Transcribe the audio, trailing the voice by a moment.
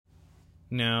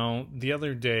Now, the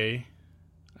other day,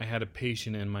 I had a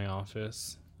patient in my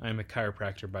office. I'm a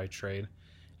chiropractor by trade.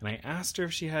 And I asked her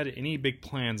if she had any big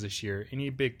plans this year, any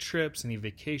big trips, any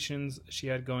vacations she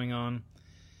had going on.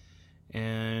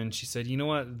 And she said, you know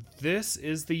what? This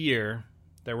is the year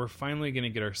that we're finally going to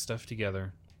get our stuff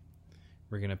together.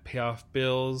 We're going to pay off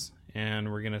bills and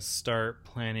we're going to start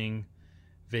planning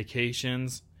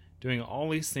vacations, doing all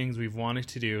these things we've wanted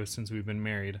to do since we've been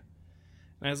married.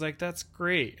 And I was like, that's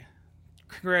great.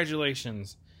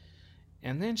 Congratulations.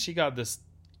 And then she got this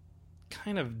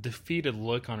kind of defeated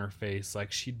look on her face,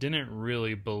 like she didn't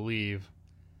really believe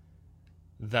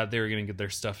that they were going to get their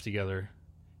stuff together.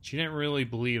 She didn't really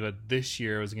believe that this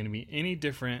year was going to be any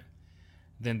different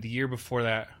than the year before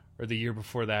that, or the year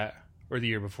before that, or the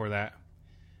year before that,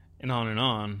 and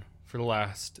on for the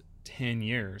last 10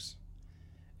 years.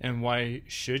 And why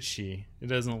should she? It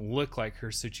doesn't look like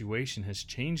her situation has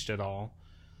changed at all.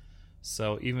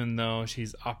 So even though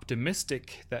she's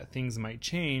optimistic that things might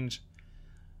change,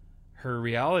 her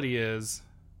reality is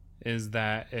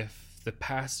that if the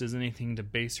past is anything to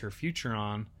base her future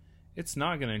on, it's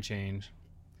not going to change.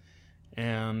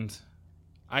 And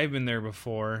I've been there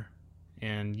before,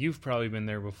 and you've probably been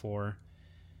there before,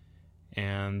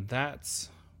 and that's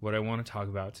what I want to talk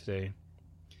about today.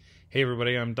 Hey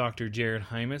everybody, I'm Dr. Jared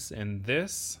Hymas, and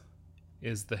this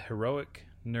is the Heroic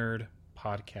Nerd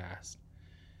Podcast.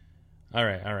 All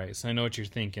right. So I know what you're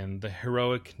thinking. The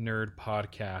Heroic Nerd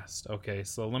Podcast. Okay,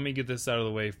 so let me get this out of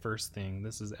the way first thing.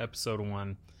 This is episode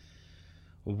 1.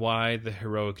 Why the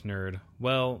Heroic Nerd?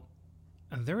 Well,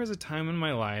 there was a time in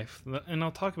my life, and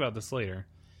I'll talk about this later.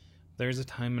 There's a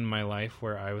time in my life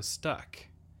where I was stuck.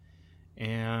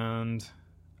 And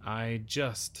I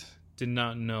just did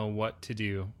not know what to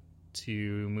do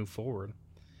to move forward.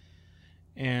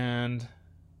 And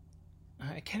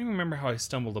I can't even remember how I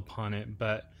stumbled upon it,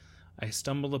 but I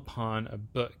stumbled upon a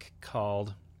book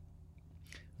called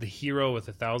The Hero with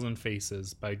 1,000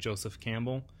 Faces by Joseph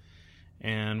Campbell.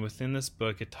 And within this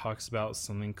book, it talks about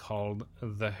something called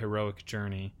the heroic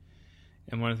journey.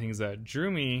 And one of the things that drew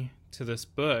me to this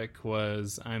book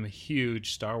was I'm a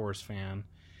huge Star Wars fan.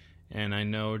 And I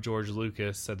know George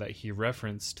Lucas said that he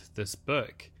referenced this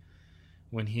book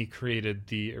when he created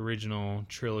the original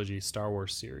trilogy Star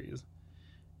Wars series.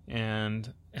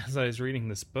 And as I was reading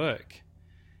this book,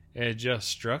 it just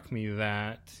struck me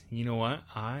that, you know what,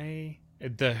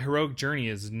 the heroic journey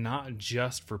is not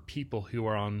just for people who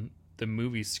are on the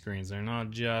movie screens. They're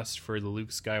not just for the Luke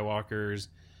Skywalkers,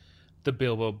 the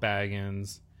Bilbo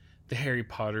Baggins, the Harry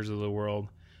Potters of the world.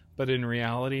 But in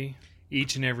reality,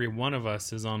 each and every one of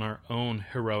us is on our own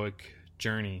heroic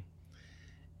journey.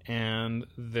 And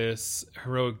this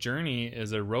heroic journey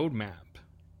is a roadmap.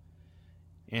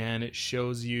 And it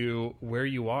shows you where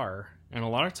you are. And a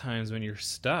lot of times when you're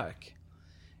stuck,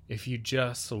 if you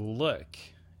just look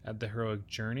at the heroic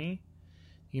journey,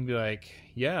 you can be like,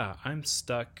 yeah, I'm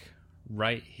stuck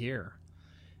right here.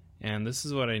 And this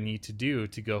is what I need to do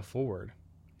to go forward.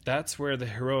 That's where the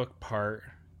heroic part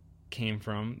came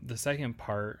from. The second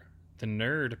part, the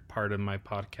nerd part of my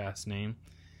podcast name,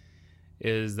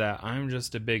 is that I'm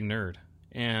just a big nerd.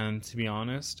 And to be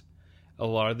honest, a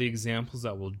lot of the examples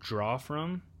that we'll draw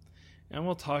from, and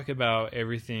we'll talk about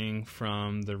everything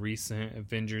from the recent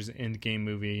Avengers Endgame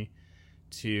movie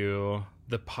to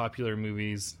the popular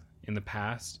movies in the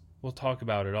past. We'll talk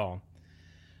about it all.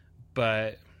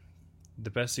 But the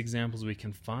best examples we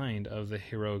can find of the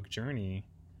heroic journey,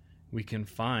 we can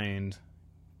find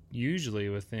usually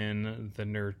within the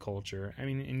nerd culture. I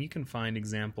mean, and you can find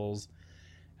examples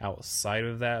outside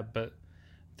of that, but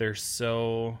they're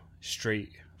so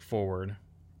straightforward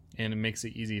and it makes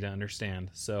it easy to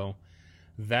understand. So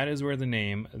that is where the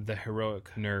name, the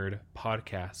Heroic Nerd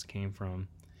Podcast, came from.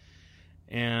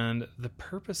 And the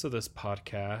purpose of this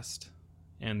podcast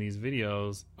and these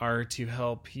videos are to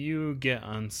help you get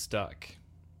unstuck.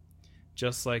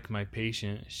 Just like my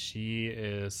patient, she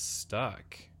is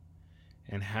stuck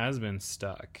and has been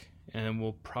stuck and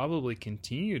will probably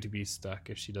continue to be stuck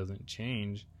if she doesn't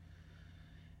change.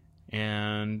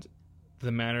 And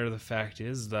the matter of the fact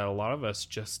is that a lot of us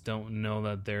just don't know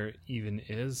that there even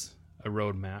is a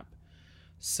roadmap.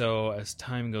 So as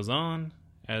time goes on,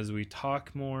 as we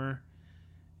talk more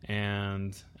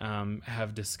and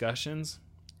have discussions,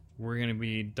 we're going to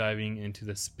be diving into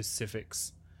the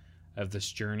specifics of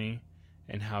this journey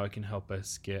and how it can help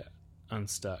us get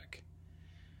unstuck.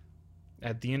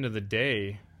 At the end of the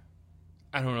day,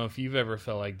 I don't know if you've ever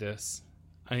felt like this.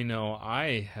 I know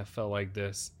I have felt like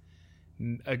this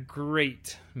a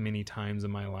great many times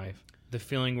in my life. The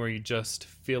feeling where you just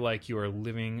feel like you are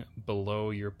living below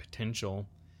your potential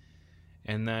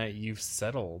and that you've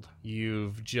settled.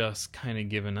 You've just kind of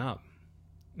given up.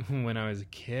 When I was a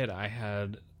kid, I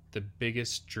had the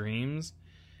biggest dreams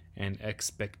and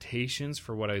expectations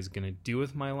for what I was going to do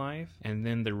with my life. And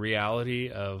then the reality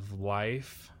of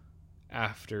life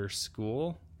after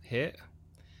school hit,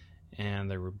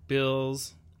 and there were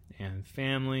bills and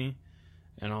family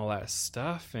and all that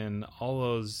stuff, and all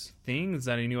those things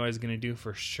that I knew I was going to do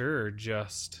for sure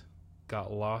just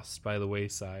got lost by the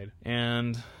wayside.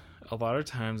 And a lot of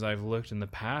times I've looked in the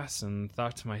past and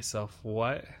thought to myself,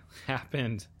 what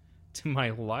happened to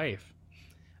my life?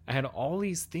 I had all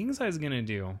these things I was going to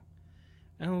do.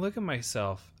 And I look at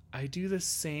myself, I do the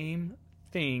same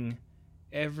thing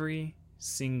every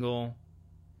single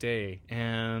day.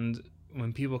 And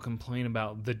when people complain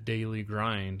about the daily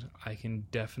grind, I can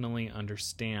definitely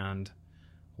understand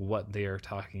what they are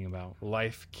talking about.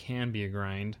 Life can be a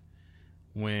grind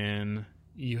when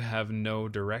you have no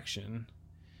direction,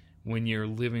 when you're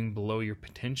living below your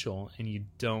potential and you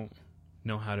don't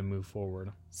know how to move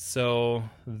forward. So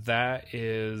that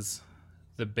is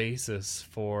the basis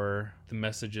for the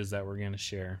messages that we're going to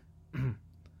share.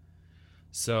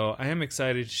 So I am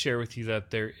excited to share with you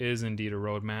that there is indeed a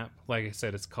roadmap. Like I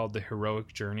said, it's called the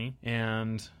Heroic Journey,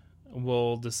 and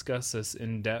we'll discuss this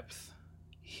in depth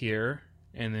here.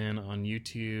 And then on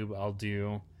YouTube, I'll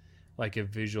do like a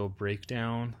visual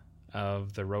breakdown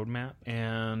of the roadmap.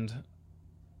 And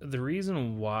the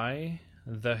reason why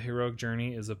the Heroic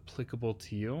Journey is applicable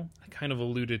to you, I kind of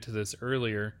alluded to this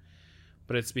earlier,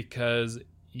 but it's because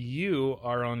you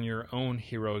are on your own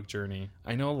heroic journey.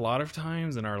 I know a lot of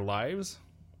times in our lives,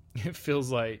 it feels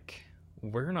like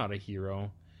we're not a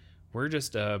hero. We're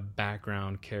just a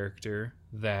background character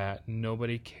that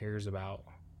nobody cares about.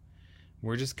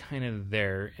 We're just kind of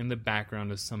there in the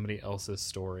background of somebody else's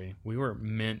story. We weren't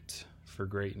meant for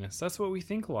greatness. That's what we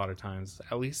think a lot of times.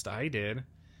 At least I did.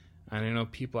 And I know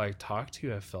people I talk to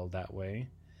have felt that way.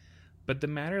 But the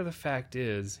matter of the fact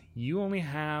is, you only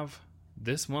have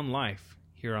this one life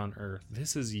here on earth.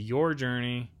 This is your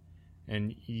journey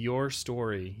and your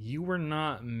story. You were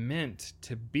not meant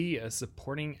to be a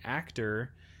supporting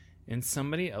actor in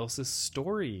somebody else's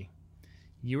story.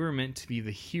 You were meant to be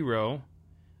the hero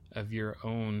of your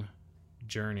own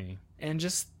journey. And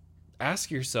just ask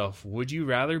yourself, would you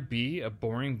rather be a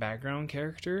boring background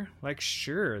character? Like,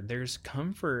 sure, there's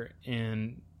comfort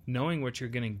in knowing what you're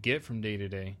going to get from day to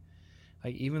day.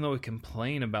 Like, even though we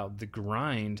complain about the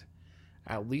grind,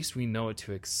 at least we know what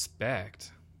to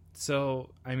expect.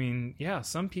 So, I mean, yeah,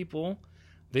 some people,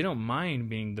 they don't mind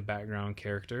being the background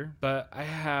character, but I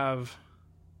have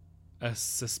a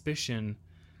suspicion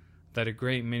that a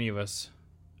great many of us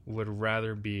would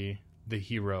rather be the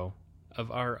hero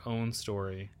of our own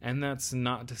story. And that's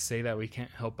not to say that we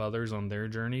can't help others on their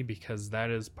journey, because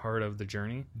that is part of the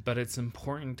journey. But it's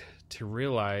important to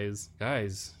realize,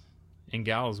 guys and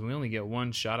gals, we only get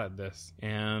one shot at this.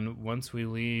 And once we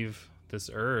leave this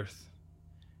earth,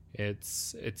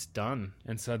 it's done.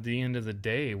 And so at the end of the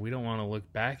day, we don't want to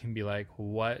look back and be like,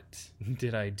 what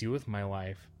did I do with my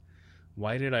life?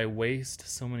 Why did I waste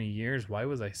so many years? Why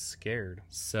was I scared?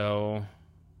 So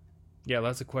yeah,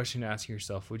 that's a question to ask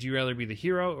yourself. Would you rather be the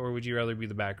hero, or would you rather be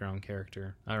the background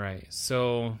character? All right,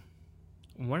 so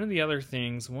one of the other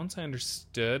things, once I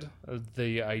understood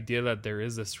the idea that there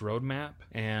is this roadmap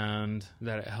and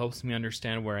that it helps me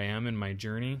understand where I am in my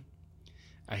journey,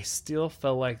 I still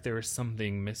felt like there was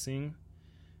something missing,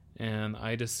 and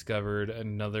I discovered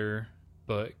another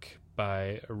book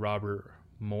by Robert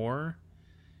Moore,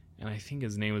 and I think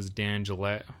his name was Dan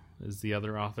Gillette is the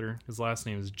other author. His last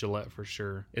name is Gillette for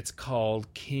sure. It's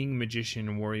called King,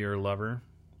 Magician, Warrior, Lover,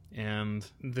 and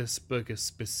this book is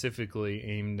specifically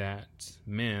aimed at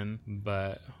men,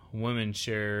 but women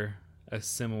share a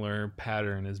similar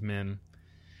pattern as men.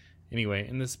 Anyway,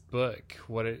 in this book,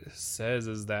 what it says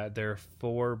is that there are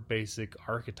 4 basic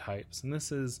archetypes, and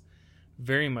this is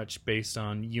very much based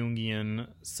on Jungian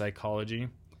psychology,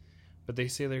 but they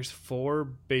say there's 4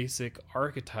 basic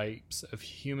archetypes of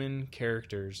human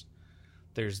characters.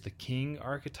 There's the king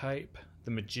archetype,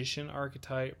 the magician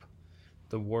archetype,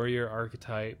 the warrior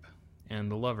archetype, and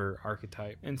the lover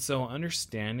archetype. And so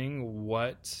understanding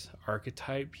what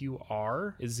archetype you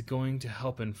are is going to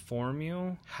help inform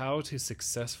you how to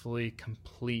successfully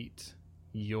complete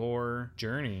your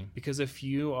journey. Because if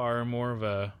you are more of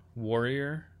a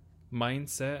warrior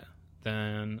mindset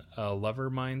than a lover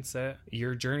mindset,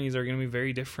 your journeys are going to be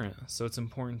very different. So it's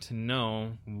important to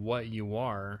know what you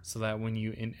are, so that when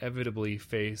you inevitably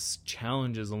face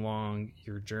challenges along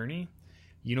your journey,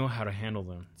 you know how to handle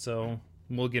them. So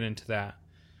we'll get into that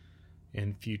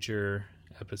in future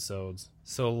episodes.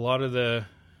 So a lot of the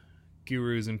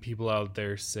gurus and people out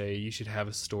there say you should have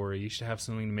a story, you should have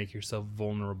something to make yourself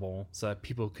vulnerable so that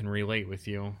people can relate with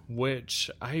you,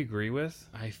 which I agree with.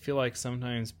 I feel like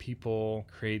sometimes people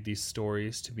create these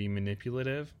stories to be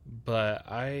manipulative, but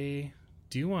I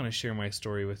do want to share my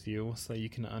story with you so that you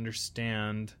can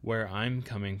understand where I'm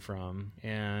coming from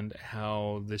and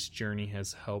how this journey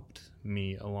has helped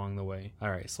me along the way. All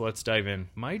right, so let's dive in.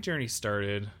 My journey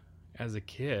started as a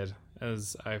kid,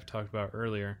 as I've talked about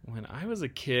earlier. When I was a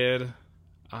kid,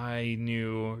 I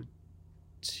knew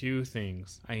two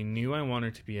things. I knew I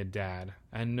wanted to be a dad.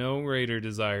 I had no greater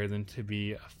desire than to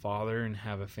be a father and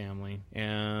have a family.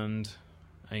 And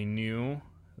I knew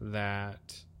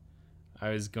that I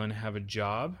was going to have a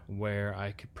job where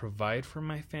I could provide for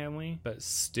my family, but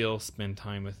still spend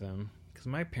time with them. Because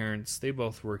my parents, they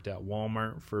both worked at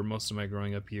Walmart for most of my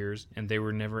growing up years, and they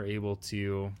were never able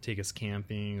to take us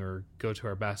camping or go to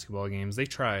our basketball games. They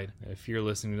tried. If you're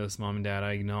listening to this, Mom and Dad,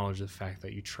 I acknowledge the fact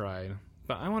that you tried.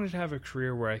 But I wanted to have a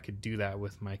career where I could do that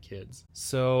with my kids.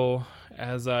 So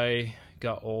as I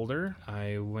got older,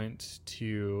 I went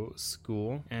to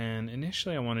school, and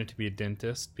initially I wanted to be a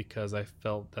dentist because I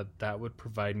felt that that would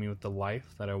provide me with the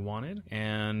life that I wanted.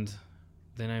 And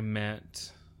then I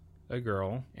met a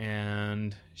girl,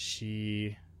 and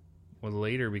she would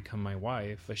later become my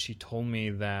wife, but she told me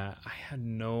that I had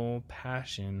no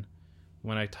passion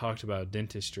when I talked about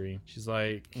dentistry. She's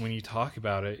like, when you talk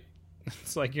about it,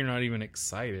 it's like you're not even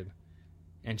excited.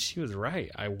 And she was right.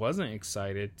 I wasn't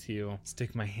excited to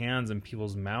stick my hands in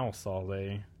people's mouths all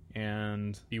day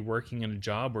and be working in a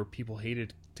job where people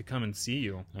hated to come and see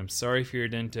you. I'm sorry if you're a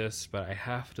dentist, but I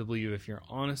have to believe if you're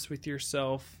honest with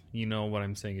yourself, you know what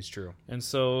I'm saying is true. And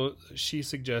so she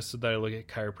suggested that I look at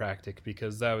chiropractic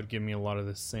because that would give me a lot of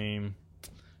the same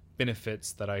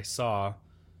benefits that I saw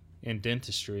in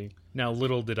dentistry. Now,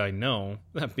 little did I know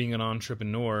that being an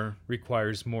entrepreneur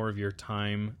requires more of your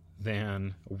time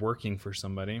than working for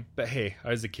somebody. But hey, I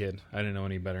was a kid. I didn't know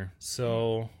any better.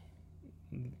 So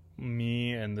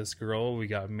me and this girl, we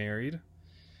got married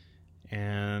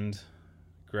and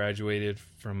graduated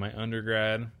from my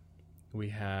undergrad. We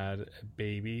had a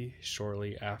baby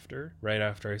shortly after, right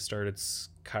after I started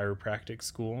chiropractic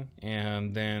school.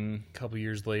 And then a couple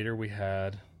years later, we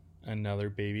had another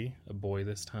baby, a boy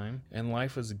this time, and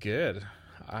life was good.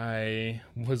 I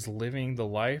was living the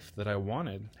life that I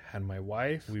wanted. Had my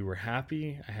wife, we were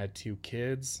happy, I had 2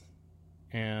 kids,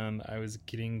 and I was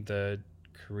getting the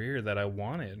career that I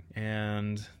wanted.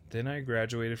 And then I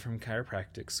graduated from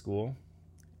chiropractic school,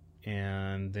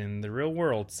 and then the real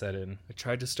world set in. I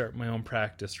tried to start my own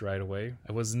practice right away.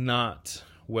 I was not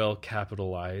well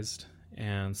capitalized,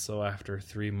 and so after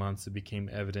 3 months, it became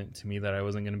evident to me that I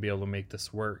wasn't going to be able to make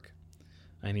this work.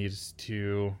 I needed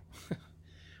to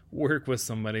work with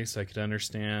somebody so I could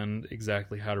understand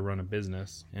exactly how to run a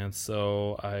business. And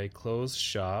so I closed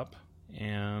shop,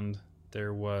 and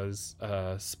there was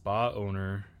a spa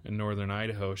owner in northern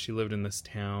Idaho. She lived in this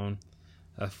town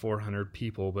of 400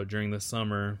 people, but during the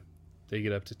summer, they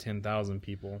get up to 10,000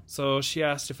 people. So she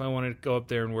asked if I wanted to go up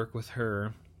there and work with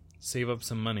her, save up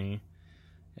some money,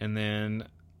 and then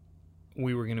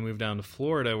we were going to move down to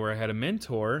Florida where I had a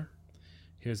mentor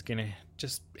who was going to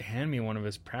just hand me one of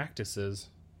his practices,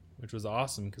 which was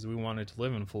awesome because we wanted to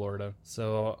live in Florida.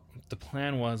 So the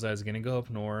plan was I was going to go up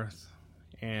north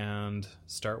and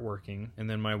start working. And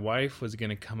then my wife was going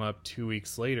to come up 2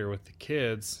 weeks later with the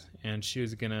kids, and she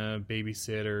was going to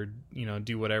babysit or,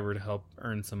 do whatever to help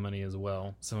earn some money as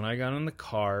well. So when I got in the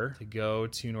car to go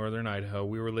to northern Idaho,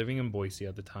 we were living in Boise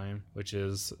at the time, which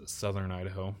is southern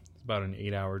Idaho. It's about an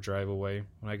 8-hour drive away.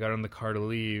 When I got in the car to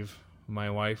leave,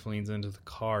 my wife leans into the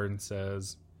car and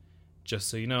says, "Just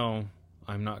so you know,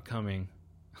 I'm not coming."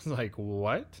 I was like,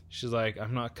 "What?" She's like,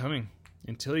 "I'm not coming.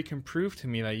 Until you can prove to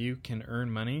me that you can earn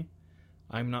money,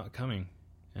 I'm not coming."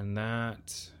 And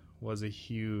that was a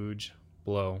huge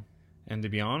blow. And to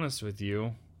be honest with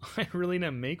you, I really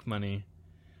didn't make money.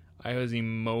 I was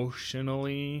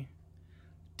emotionally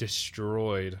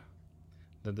destroyed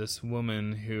that this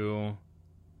woman who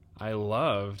I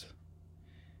loved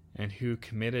and who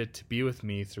committed to be with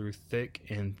me through thick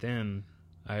and thin,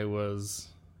 I was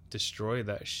destroyed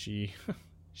that she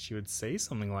would say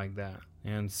something like that.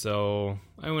 And so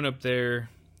I went up there.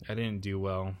 I didn't do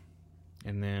well.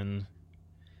 And then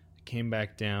I came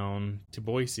back down to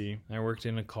Boise. I worked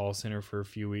in a call center for a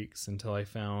few weeks until I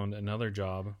found another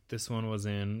job. This one was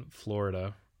in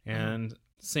Florida. And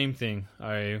same thing.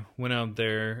 I went out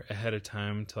there ahead of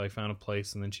time until I found a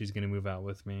place, and then she's going to move out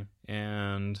with me.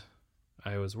 And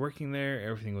I was working there.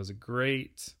 Everything was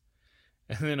great.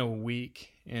 And then a week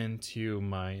into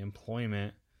my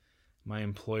employment, my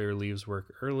employer leaves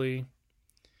work early,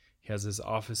 He has his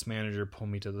office manager pull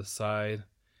me to the side,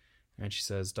 and she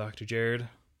says, Dr. Jared,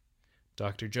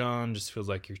 Dr. John just feels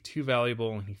like you're too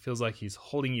valuable, and he feels like he's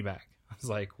holding you back. I was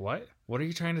like, what? What are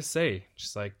you trying to say?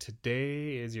 She's like,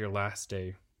 today is your last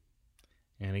day.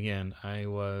 And again, I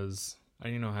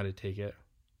didn't know how to take it.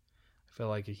 I felt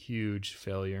like a huge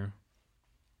failure.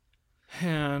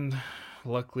 And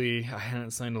luckily, I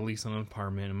hadn't signed a lease on an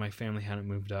apartment, and my family hadn't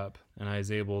moved up, and I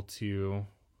was able to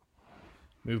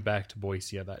move back to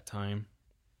Boise at that time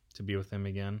to be with them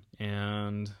again.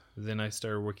 And then I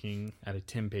started working at a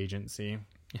temp agency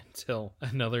until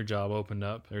another job opened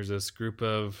up. There's this group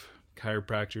of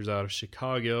chiropractors out of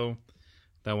Chicago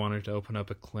that wanted to open up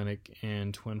a clinic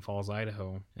in Twin Falls,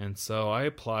 Idaho. And so I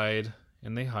applied,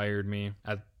 and they hired me.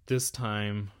 At this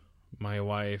time, my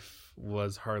wife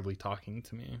was hardly talking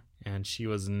to me, and she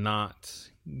was not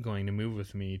going to move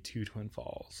with me to Twin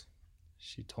Falls.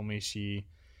 She told me she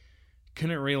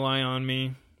couldn't rely on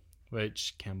me,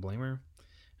 which can't blame her.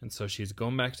 And so she's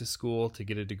going back to school to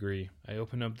get a degree. I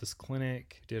opened up this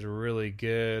clinic, did really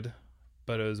good,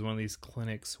 but it was one of these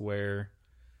clinics where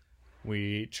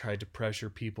we tried to pressure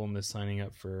people into signing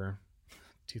up for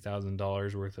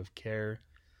 $2,000 worth of care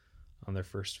on their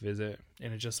first visit,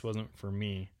 and it just wasn't for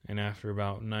me. And after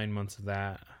about 9 months of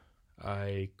that,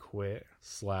 I quit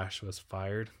 / was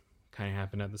fired. Kind of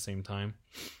happened at the same time.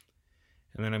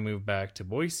 And then I moved back to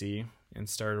Boise and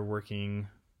started working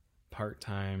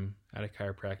part-time at a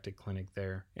chiropractic clinic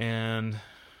there. And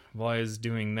while I was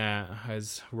doing that, I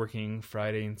was working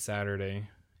Friday and Saturday,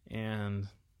 and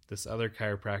this other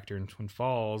chiropractor in Twin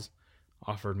Falls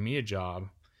offered me a job.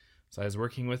 So I was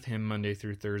working with him Monday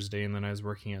through Thursday, and then I was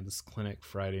working at this clinic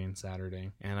Friday and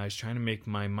Saturday. And I was trying to make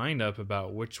my mind up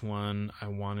about which one I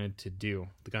wanted to do.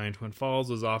 The guy in Twin Falls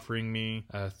was offering me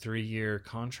a 3-year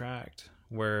contract,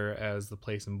 whereas the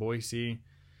place in Boise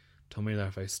told me that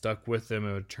if I stuck with them,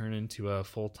 it would turn into a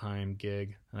full-time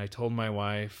gig. And I told my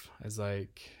wife, I was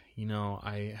like,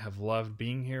 I have loved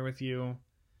being here with you.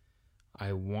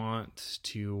 I want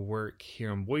to work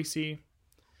here in Boise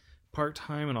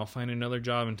part-time, and I'll find another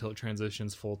job until it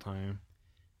transitions full-time.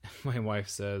 My wife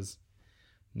says,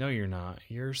 no, you're not.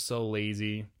 You're so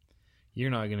lazy. You're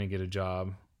not going to get a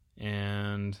job,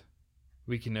 and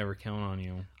we can never count on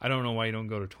you. I don't know why you don't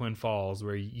go to Twin Falls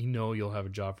where you'll have a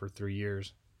job for 3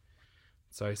 years.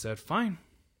 So I said, fine.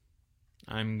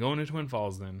 I'm going to Twin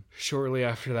Falls then. Shortly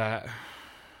after that,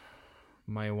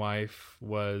 my wife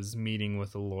was meeting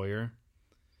with a lawyer,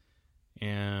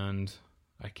 and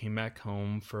I came back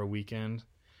home for a weekend.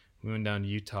 We went down to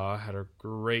Utah, had a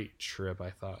great trip. I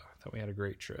thought we had a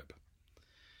great trip.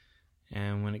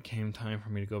 And when it came time for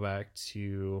me to go back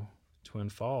to Twin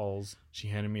Falls, she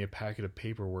handed me a packet of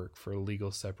paperwork for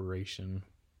legal separation.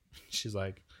 She's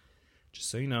like, just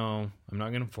so you know, I'm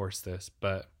not going to force this,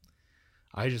 but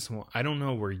I don't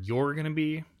know where you're going to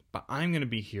be, but I'm going to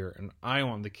be here, and I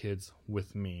want the kids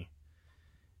with me.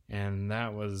 And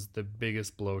that was the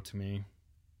biggest blow to me.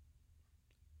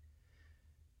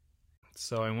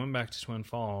 So I went back to Twin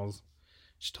Falls.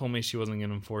 She told me she wasn't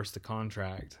going to enforce the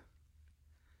contract.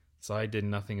 So I did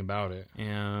nothing about it.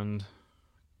 And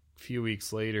a few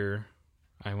weeks later,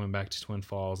 I went back to Twin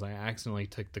Falls. I accidentally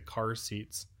took the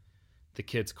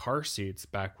kids' car seats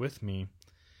back with me.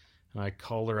 And I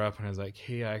called her up and I was like,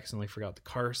 hey, I accidentally forgot the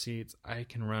car seats. I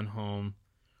can run home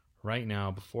right now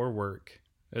before work.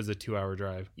 It was a 2-hour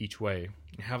drive each way.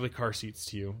 I have the car seats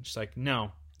to you. She's like,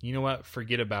 no, you know what?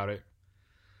 Forget about it.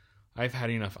 I've had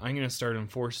enough. I'm going to start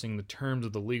enforcing the terms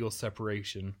of the legal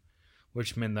separation,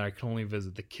 which meant that I could only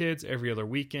visit the kids every other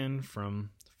weekend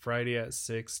from Friday at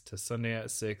 6 to Sunday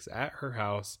at 6 at her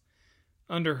house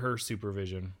under her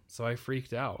supervision. So I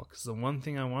freaked out because the one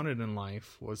thing I wanted in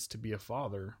life was to be a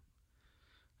father.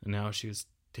 And now she was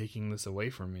taking this away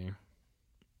from me.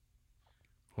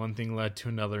 One thing led to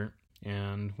another,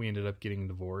 and we ended up getting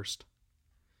divorced,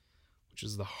 which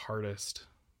is the hardest,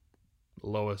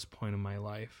 lowest point of my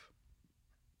life.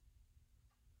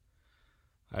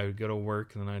 I would go to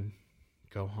work and then I'd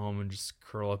go home and just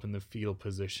curl up in the fetal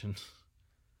position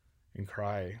and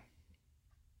cry.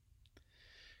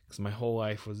 Because my whole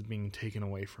life was being taken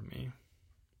away from me.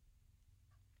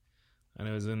 And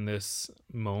it was in this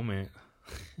moment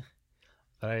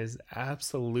that I was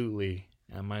absolutely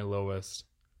at my lowest.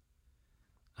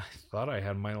 I thought I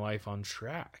had my life on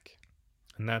track.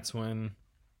 And that's when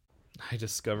I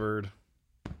discovered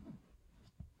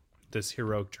this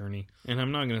heroic journey. And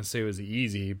I'm not going to say it was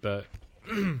easy, but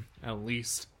at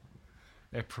least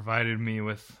it provided me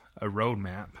with a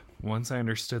roadmap. Once I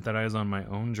understood that I was on my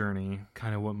own journey,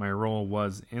 kind of what my role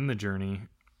was in the journey,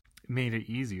 it made it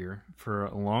easier. For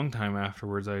a long time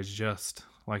afterwards, I was just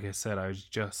like I said, I was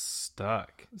just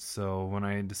stuck. So when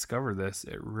I discovered this,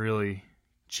 it really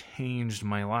changed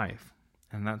my life.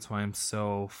 And that's why I'm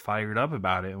so fired up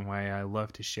about it and why I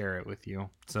love to share it with you.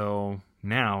 So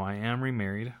now I am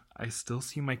remarried. I still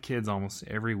see my kids almost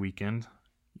every weekend,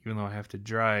 even though I have to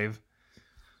drive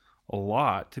a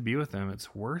lot to be with them.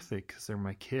 It's worth it because they're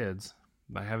my kids.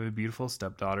 I have a beautiful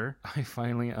stepdaughter. I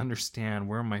finally understand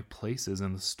where my place is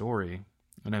in the story,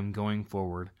 and I'm going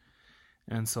forward.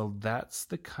 And so that's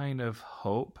the kind of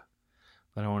hope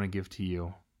that I want to give to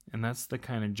you. And that's the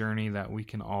kind of journey that we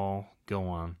can all go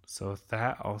on. So with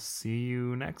that, I'll see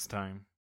you next time.